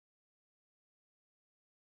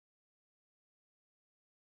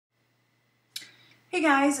Hey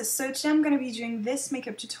guys, so today I'm going to be doing this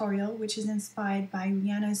makeup tutorial which is inspired by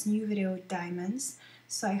Rihanna's new video Diamonds.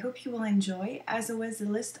 So I hope you will enjoy. As always, the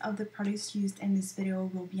list of the products used in this video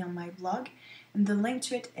will be on my blog and the link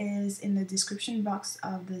to it is in the description box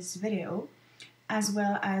of this video, as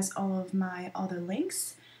well as all of my other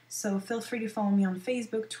links. So feel free to follow me on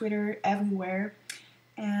Facebook, Twitter, everywhere.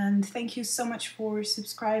 And thank you so much for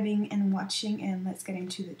subscribing and watching, and let's get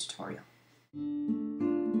into the tutorial.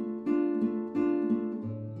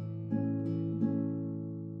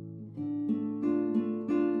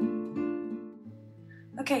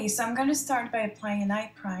 Okay, so I'm going to start by applying an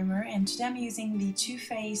eye primer, and today I'm using the Too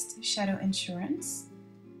Faced Shadow Insurance.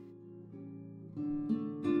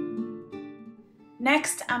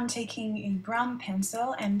 Next, I'm taking a brown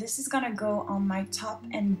pencil, and this is going to go on my top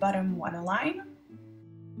and bottom waterline.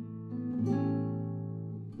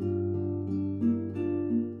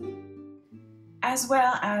 As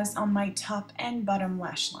well as on my top and bottom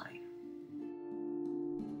lash line.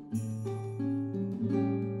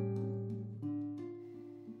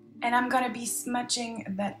 And I'm going to be smudging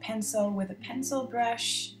that pencil with a pencil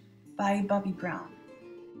brush by Bobbi Brown.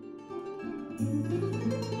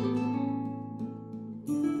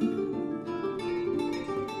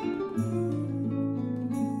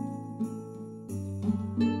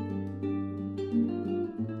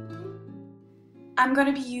 I'm going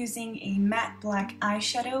to be using a matte black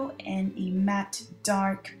eyeshadow and a matte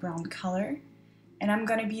dark brown color, and I'm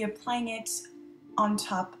going to be applying it on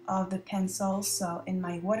top of the pencil, so in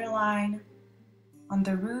my waterline, on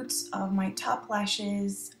the roots of my top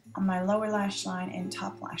lashes, on my lower lash line and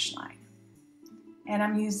top lash line. And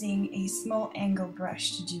I'm using a small angle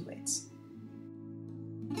brush to do it.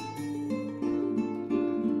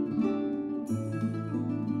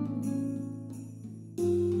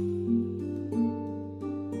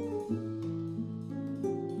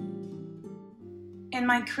 In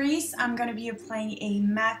my crease, I'm going to be applying a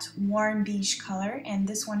matte warm beige color, and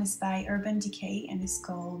this one is by Urban Decay and is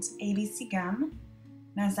called ABC Gum.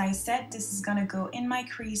 And as I said, this is going to go in my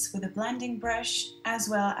crease with a blending brush as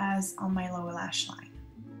well as on my lower lash line.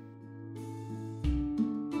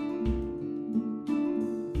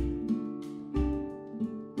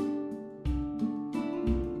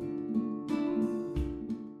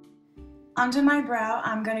 Under my brow,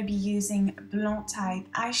 I'm going to be using Blonde Type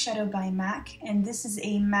eyeshadow by MAC, and this is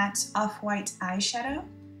a matte off-white eyeshadow,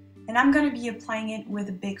 and I'm going to be applying it with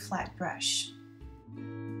a big flat brush.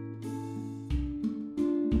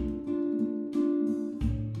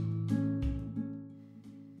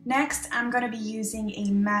 Next, I'm going to be using a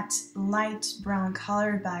matte light brown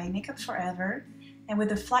color by Makeup Forever, and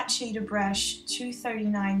with a flat shader brush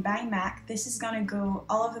 239 by MAC, this is going to go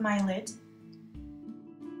all over my lid,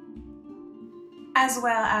 as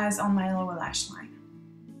well as on my lower lash line.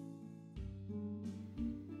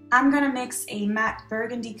 I'm going to mix a matte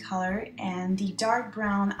burgundy color and the dark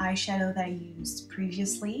brown eyeshadow that I used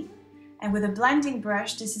previously, and with a blending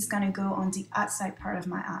brush, this is going to go on the outside part of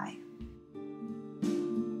my eye.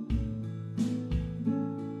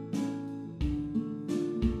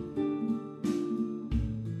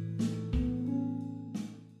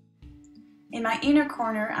 In my inner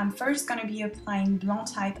corner, I'm first going to be applying Blonde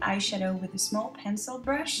Type eyeshadow with a small pencil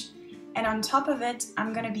brush, and on top of it,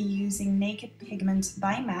 I'm going to be using Naked Pigment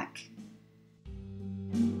by MAC.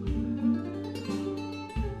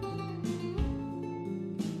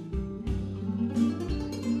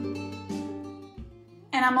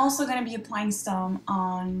 And I'm also going to be applying some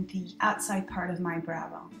on the outside part of my brow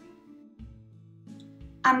bone.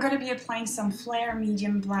 I'm going to be applying some Flare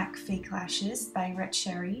Medium Black Fake Lashes by Red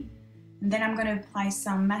Cherry. And then I'm going to apply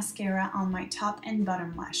some mascara on my top and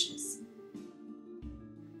bottom lashes.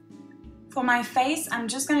 For my face, I'm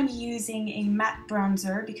just going to be using a matte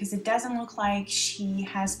bronzer because it doesn't look like she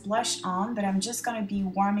has blush on, but I'm just going to be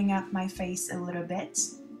warming up my face a little bit.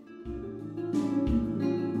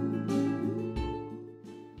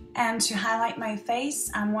 And to highlight my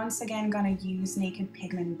face, I'm once again going to use Naked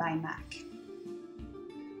Pigment by MAC.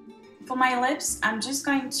 For my lips, I'm just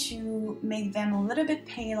going to make them a little bit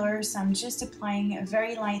paler, so I'm just applying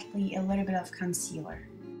very lightly a little bit of concealer.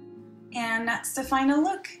 And that's the final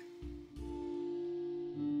look.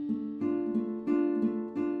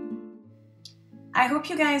 I hope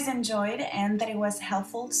you guys enjoyed and that it was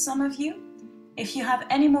helpful to some of you. If you have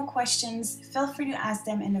any more questions, feel free to ask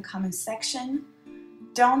them in the comment section.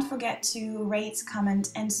 Don't forget to rate, comment,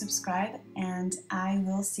 and subscribe, and I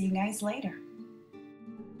will see you guys later.